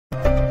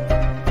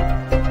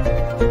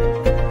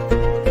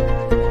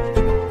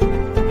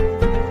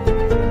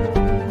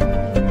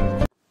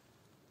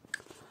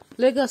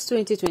Lagos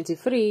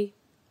 2023,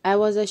 I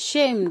was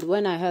ashamed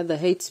when I heard the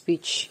hate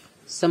speech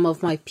some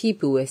of my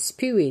people were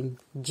spewing.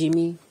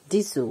 Jimmy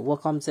Diesel,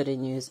 welcome to the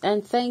news,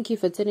 and thank you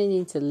for tuning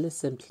in to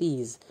listen.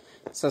 Please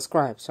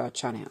subscribe to our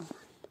channel.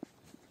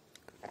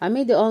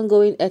 Amid the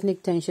ongoing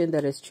ethnic tension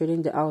that is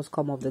threatening the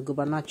outcome of the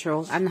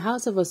gubernatorial and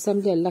House of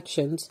Assembly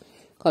elections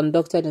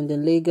conducted in the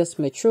Lagos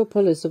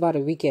metropolis over the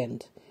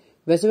weekend,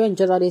 veteran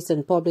journalist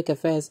and public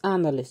affairs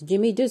analyst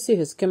Jimmy Diesel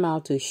has come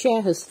out to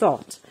share his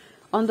thoughts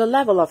on the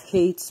level of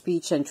hate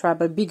speech and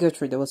tribal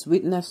bigotry that was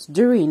witnessed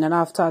during and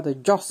after the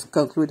just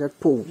concluded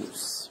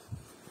polls.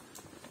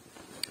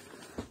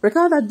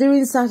 Recall that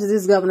during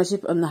Saturday's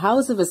governorship and the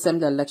House of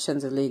Assembly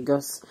elections in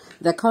Lagos,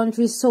 the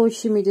country's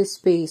social media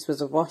space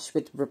was awash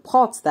with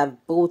reports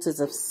that voters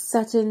of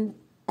certain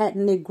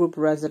ethnic group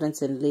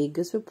residents in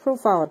Lagos were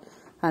profiled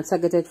and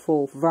targeted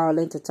for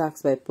violent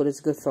attacks by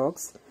political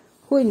thugs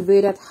who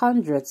invaded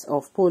hundreds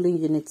of polling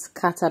units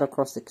scattered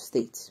across the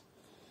state.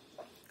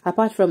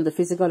 Apart from the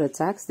physical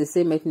attacks, the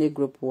same ethnic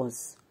group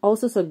was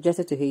also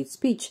subjected to hate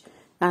speech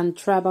and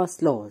tribal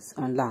slurs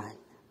online.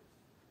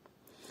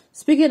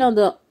 Speaking on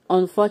the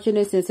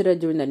unfortunate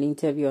incident during an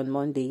interview on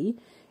Monday,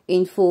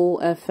 Info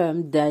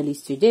FM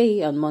Dailies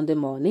Today on Monday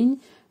morning,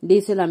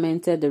 Diesel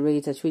lamented the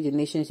rate at which the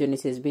nation's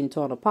unity is being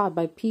torn apart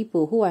by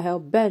people who are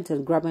hell-bent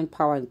on grabbing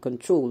power and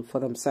control for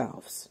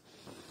themselves.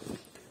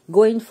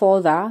 Going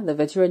further, the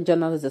veteran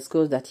journalist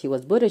disclosed that he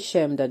was both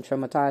ashamed and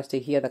traumatized to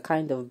hear the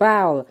kind of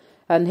bile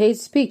and hate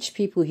speech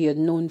people he had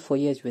known for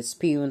years were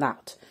spewing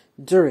out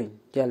during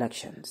the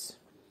elections.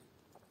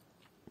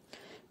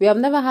 We have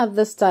never had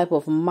this type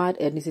of mad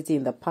ethnicity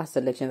in the past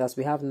elections as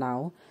we have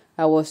now.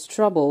 I was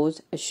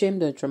troubled,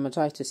 ashamed and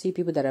traumatized to see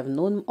people that I've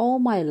known all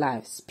my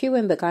life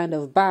spewing the kind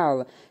of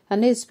bile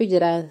and hate speech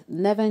that I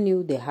never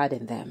knew they had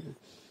in them.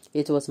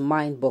 It was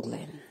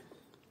mind-boggling.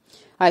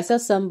 I saw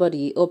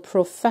somebody, a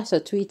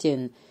professor,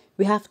 tweeting,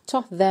 "We have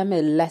taught them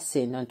a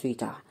lesson" on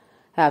Twitter.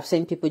 I have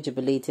seen people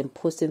jubilating,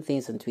 posting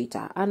things on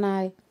Twitter,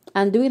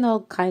 and doing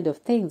all kind of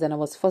things, and I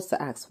was forced to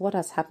ask, what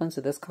has happened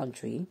to this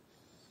country?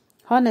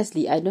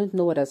 Honestly, I don't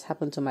know what has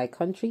happened to my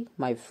country,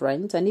 my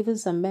friends, and even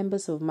some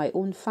members of my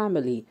own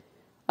family.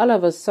 All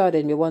of a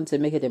sudden, we want to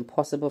make it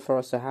impossible for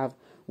us to have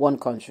one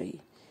country.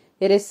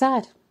 It is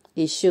sad.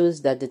 It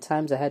shows that the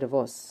times ahead of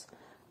us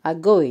are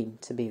going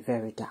to be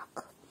very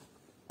dark.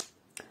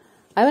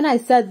 And when I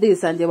said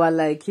this, and they were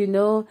like,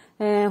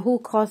 who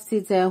caused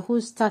it and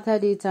who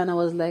started it? And I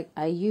was like,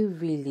 are you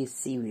really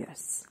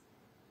serious?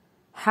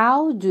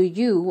 How do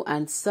you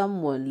and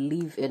someone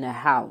live in a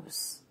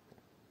house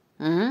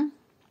and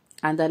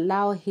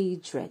allow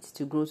hatred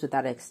to grow to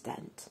that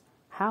extent?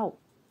 How?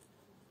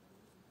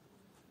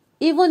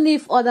 Even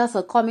if others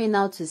are coming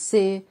out to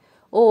say,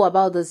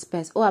 about this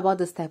person, about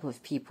this type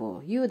of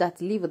people, you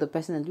that live with the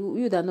person and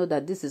you that know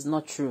that this is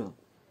not true,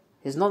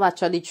 it's not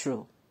actually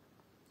true.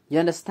 You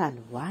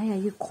understand? Why are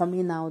you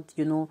coming out,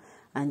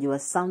 and you are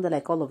sounding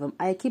like all of them?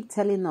 I keep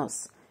telling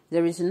us,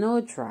 there is no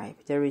tribe,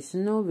 there is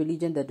no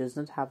religion that does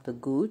not have the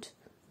good,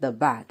 the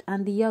bad,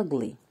 and the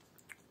ugly.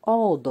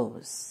 All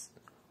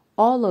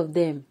of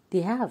them, they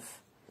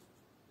have.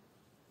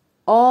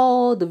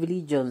 All the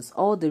regions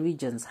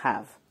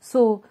have.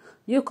 So,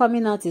 you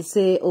coming out to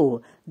say,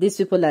 these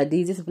people are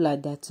this, these people are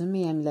that. To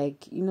me, I'm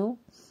like, he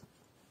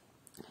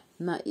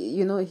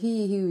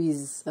who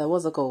is,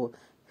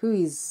 who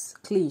is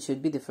clean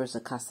should be the first to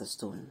cast a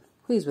stone.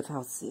 Who is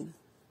without sin?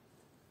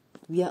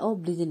 We are all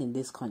bleeding in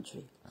this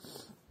country.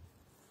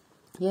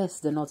 Yes,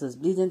 the north is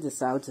bleeding, the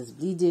south is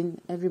bleeding,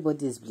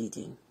 everybody is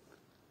bleeding.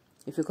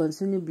 If we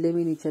continue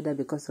blaming each other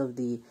because of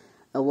the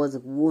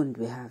wound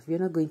we have, we're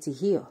not going to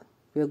heal.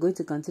 We are going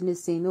to continue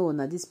saying,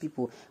 now these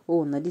people,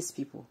 now these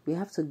people. We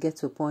have to get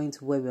to a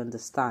point where we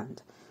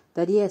understand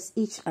that yes,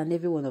 each and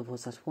every one of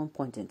us at one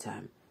point in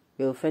time,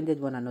 we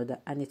offended one another,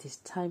 and it is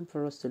time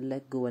for us to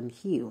let go and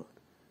heal.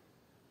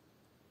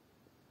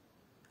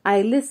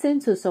 I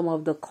listened to some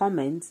of the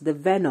comments, the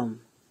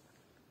venom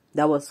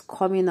that was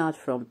coming out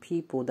from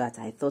people that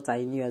I thought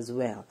I knew as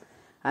well.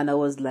 And I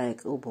was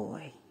like, oh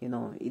boy, it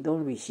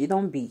don't reach, it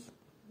don't be.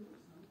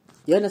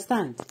 You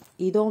understand?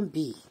 It don't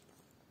be.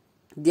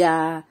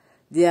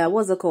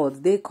 What's it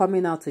called? They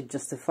coming out to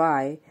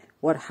justify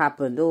what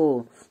happened.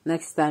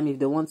 Next time if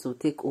they want to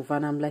take over.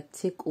 And I'm like,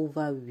 take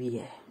over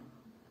where?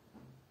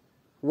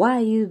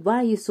 Why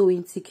are you so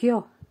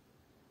insecure?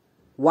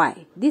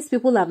 Why? These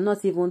people have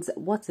not even...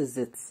 What is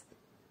it?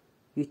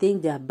 You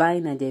think they are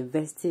buying and they're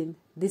investing?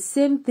 The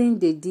same thing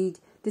they did,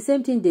 the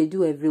same thing they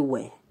do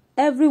everywhere.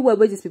 Everywhere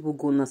where these people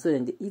go now. So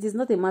it is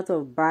not a matter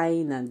of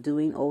buying and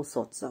doing all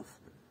sorts of.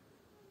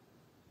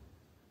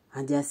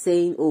 And they are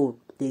saying,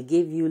 they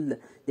gave you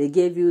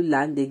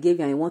land, they gave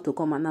you, and you want to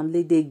come, and I'm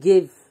like, they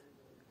gave.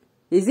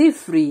 Is it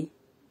free?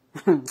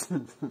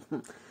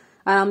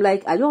 And I'm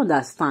like, I don't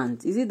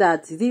understand. Is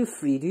it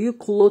free? Do you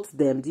clothe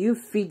them? Do you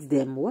feed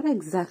them? What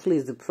exactly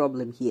is the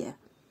problem here?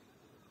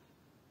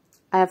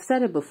 I have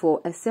said it before,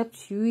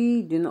 except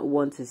we do not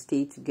want to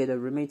stay together,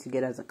 remain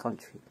together as a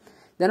country,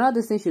 then all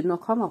these things should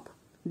not come up.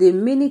 The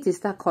minute it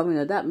start coming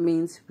up, that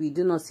means we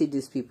do not see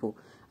these people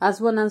as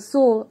one and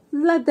so,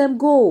 let them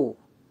go.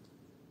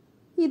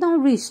 You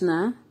don't reach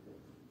now.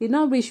 You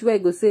don't reach where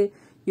you go say,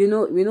 we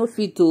not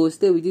fit to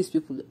stay with these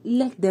people.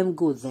 Let them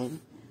go then.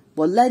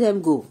 But let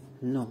them go.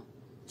 No.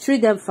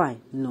 Treat them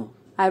fine. No.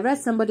 I read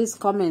somebody's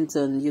comment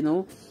on,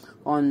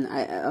 on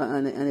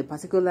a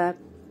particular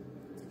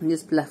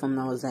news platform,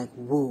 and I was like,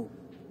 whoa.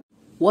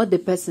 What the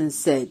person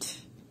said,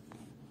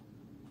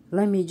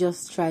 let me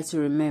just try to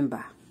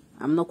remember.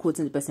 I'm not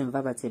quoting the person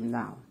verbatim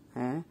now.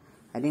 I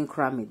didn't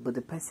cram it, but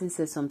the person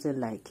said something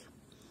like,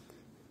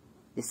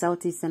 the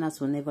Southeasterners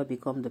will never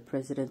become the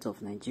president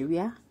of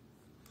Nigeria.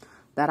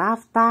 That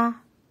after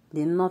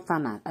the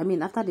Northerners,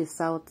 after the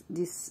South,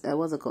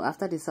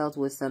 after the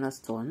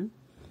Southwesterners turn,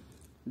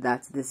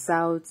 that the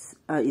South,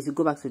 is to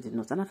go back to the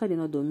North, and after the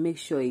North, they'll make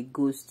sure it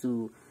goes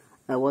to,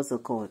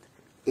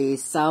 a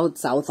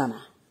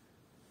Southerner.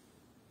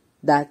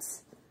 That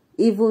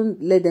even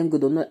let them go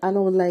to North. And I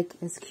was like,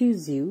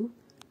 excuse you,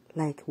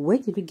 like, where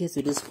did we get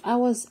to this? I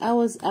was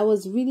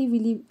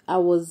really, I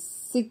was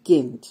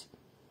sickened.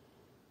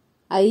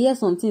 I hear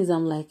some things,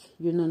 I'm like,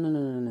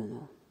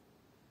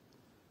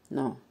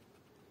 no.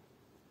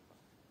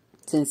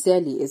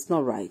 Sincerely, it's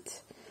not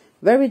right.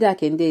 Very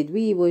dark indeed.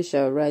 We Igbos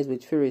shall rise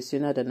with fury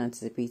sooner than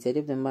anticipated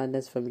if the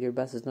madness from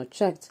Yorubas is not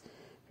checked.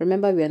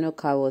 Remember, we are not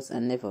cowards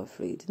and never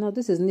afraid. Now,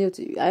 this is new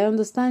to you. I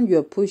understand you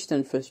are pushed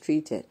and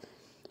frustrated.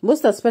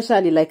 Most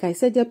especially, like I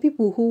said, there are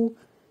people who,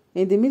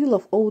 in the middle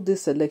of all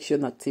these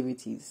election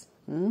activities,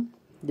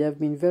 they have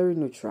been very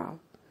neutral.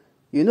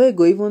 You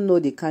go even know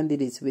the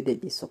candidates where they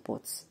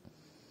support.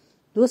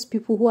 Those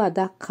people who are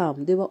that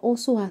calm, they were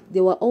also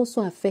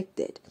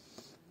affected.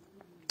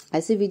 I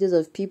see videos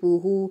of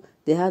people who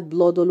they had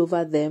blood all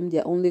over them.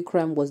 Their only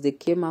crime was they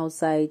came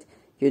outside,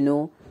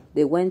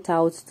 they went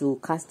out to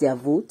cast their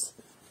vote,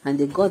 and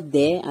they got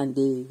there and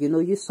they,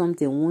 used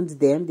something, wound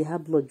them. They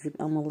had blood drip.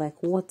 I'm like,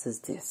 what is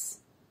this?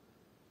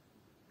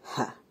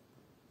 Ha.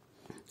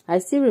 I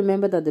still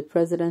remember that the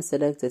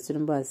president-elect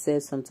Tinubu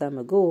said some time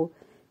ago,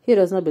 he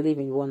does not believe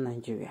in one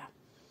Nigeria.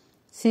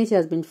 Since he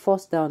has been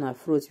forced down our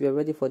throats, we are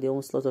ready for the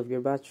onslaught of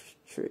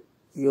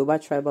Yoruba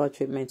tribal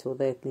treatment to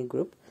the ethnic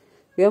group.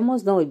 We are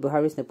almost done with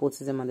Buhari's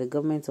nepotism and the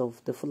government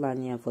of the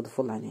Fulani and for the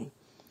Fulani.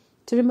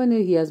 Tinubu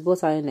knew he has bought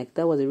INEC.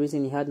 That was the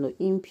reason he had no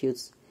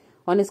inputs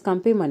on his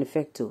campaign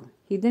manifesto.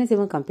 He didn't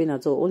even campaign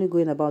at all, only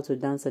going about to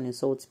dance and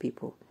insult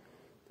people.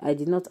 He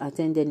did not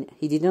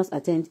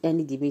attend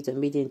any debate or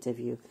media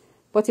interview,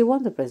 but he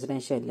won the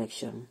presidential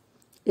election.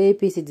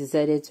 APC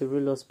decided to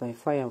rule us by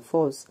fire and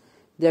force.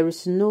 There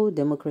is no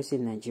democracy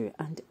in Nigeria,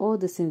 and all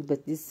the things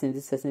that this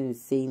person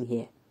is saying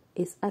here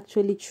is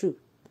actually true.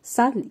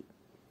 Sadly,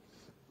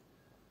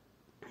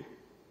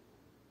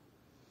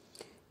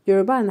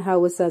 Yoruba and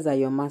Hausas are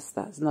your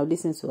masters. Now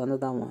listen to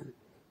another one.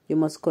 You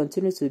must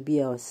continue to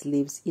be our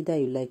slaves, either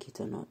you like it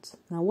or not.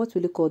 Now, what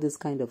will you call this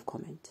kind of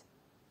comment?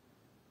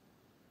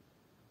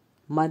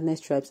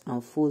 Madness, tribes,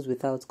 and fools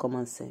without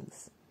common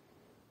sense.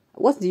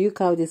 What do you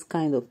call this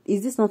kind of?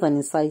 Is this not an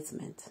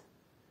incitement?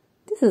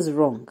 This is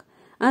wrong.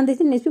 And the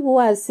thing is, people who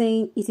are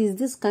saying it is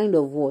this kind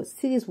of words.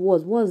 See, these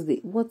words,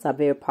 words are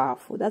very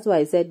powerful. That's why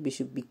I said we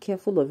should be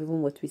careful of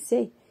even what we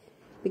say.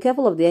 Be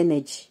careful of the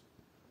energy.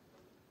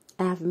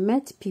 I have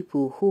met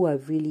people who are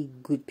really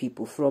good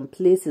people from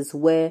places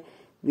where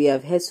we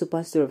have heard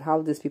super story of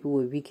how these people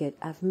were wicked.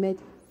 I've met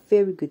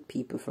very good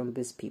people from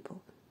these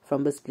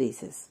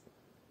places.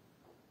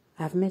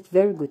 I've met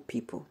very good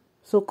people.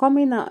 So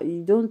coming out,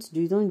 you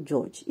don't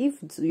judge. If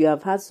you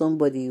have had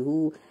somebody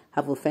who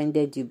have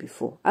offended you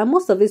before, and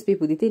most of these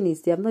people, the thing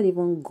is, they have not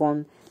even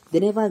gone. They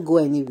never go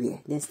anywhere.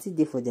 They're still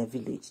there for their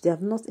village. They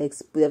have not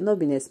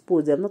been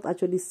exposed. They have not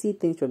actually seen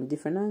things from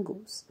different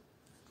angles.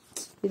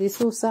 It is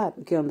so sad.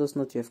 Okay, on those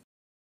notes, you have